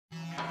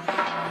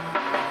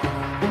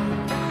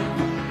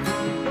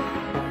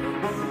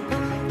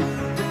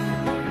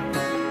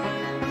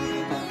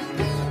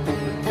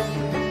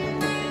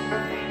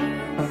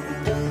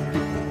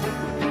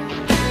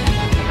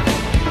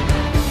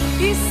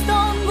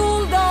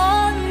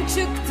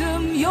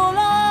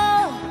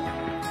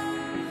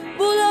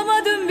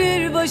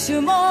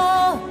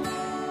başıma.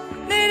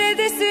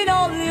 Neredesin,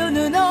 al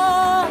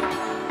yanına.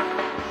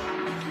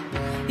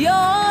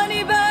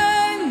 Yani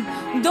ben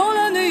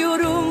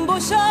dolanıyorum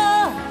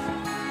boşa,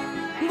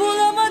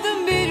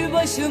 bulamadım bir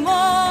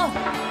başıma.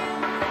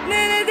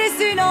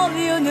 Neredesin, al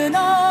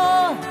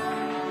yanına.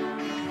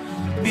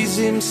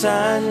 Bizim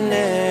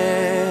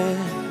senle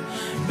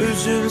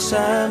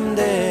üzülsem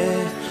de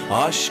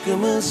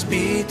aşkımız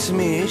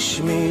bitmiş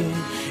mi?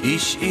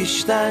 İş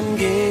işten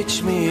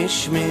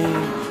geçmiş mi?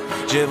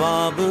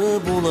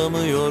 Cevabı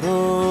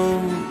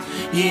bulamıyorum.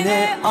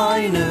 Yine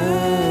aynı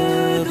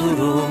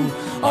durum,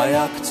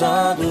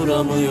 ayakta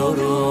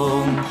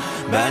duramıyorum.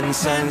 Ben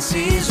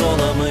sensiz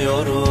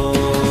olamıyorum.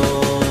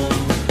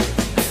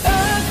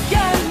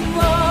 Öfkem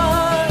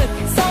var,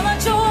 sana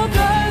çok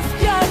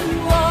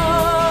öfkem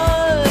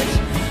var.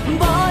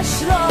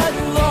 Başlar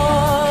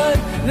var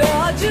ve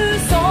acı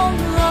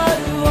sonlar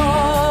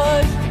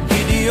var.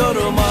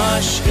 Gidiyorum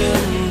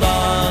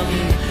aşkından,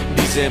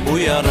 bize bu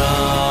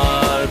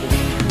yarar.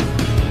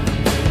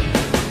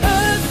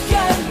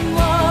 Öfkem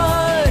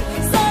var,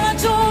 sana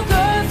çok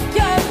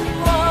öfkem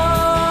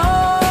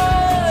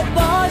var.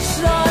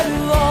 Başlar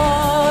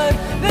var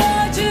ve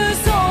acı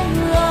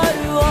sonlar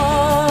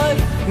var.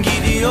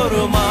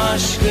 Gidiyorum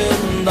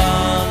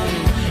aşkından,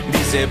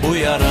 bize bu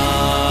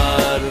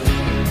yarar.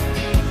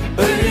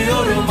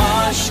 Ölüyorum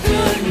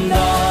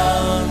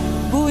aşkından,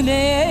 Bu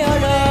neye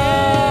yarar?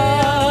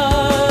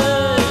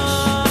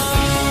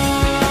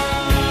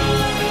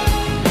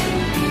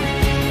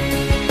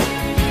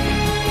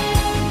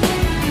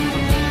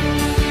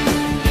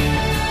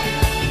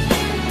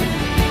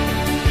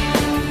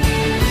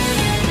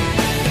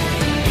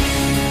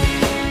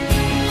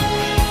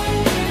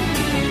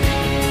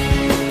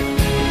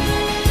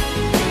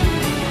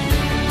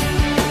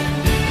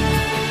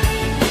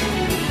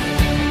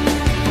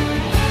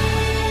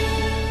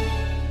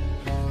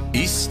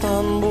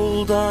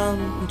 İstanbul'dan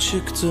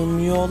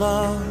çıktım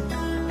yola,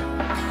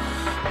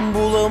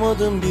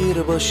 bulamadım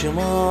bir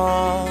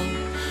başıma.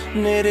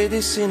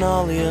 Neredesin,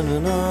 al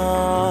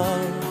yanına.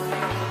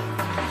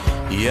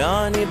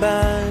 Yani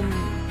ben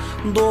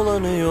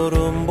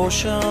dolanıyorum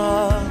boşa,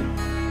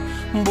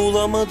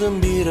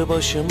 bulamadım bir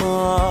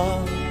başıma.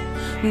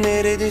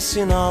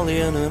 Neredesin, al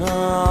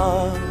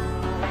yanına.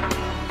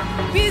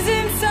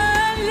 Bizim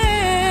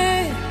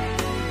senle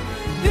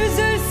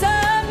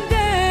üzülsem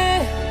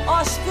de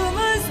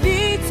aşkımız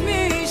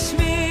bitmiş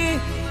mi?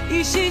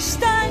 İş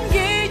işten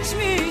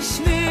geçmiş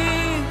mi?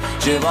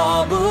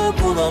 Cevabı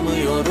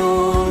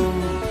bulamıyorum.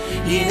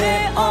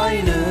 Yine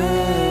aynı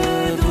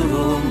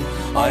durum,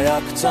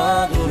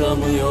 ayakta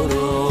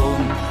duramıyorum.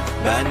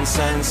 Ben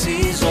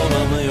sensiz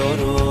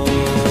olamıyorum.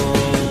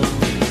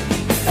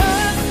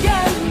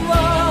 Öfkem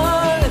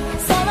var,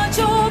 sana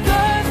çok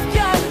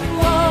öfkem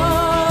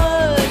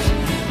var.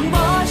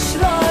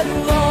 Başlar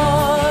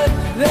var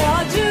ve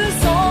acı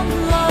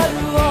sonlar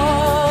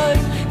var.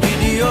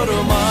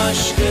 Gidiyorum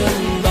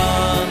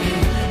aşkından,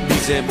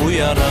 bize bu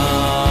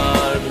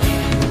yarar.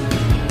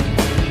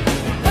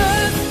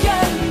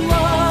 Öfkem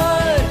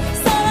var,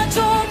 sana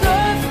çok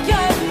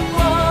öfkem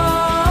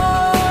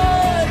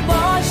var.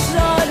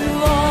 Başlar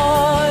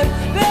var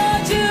ve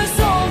acı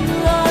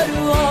sonlar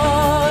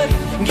var.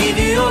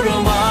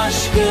 Gidiyorum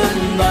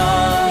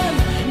aşkından,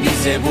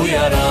 bize bu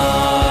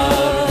yarar.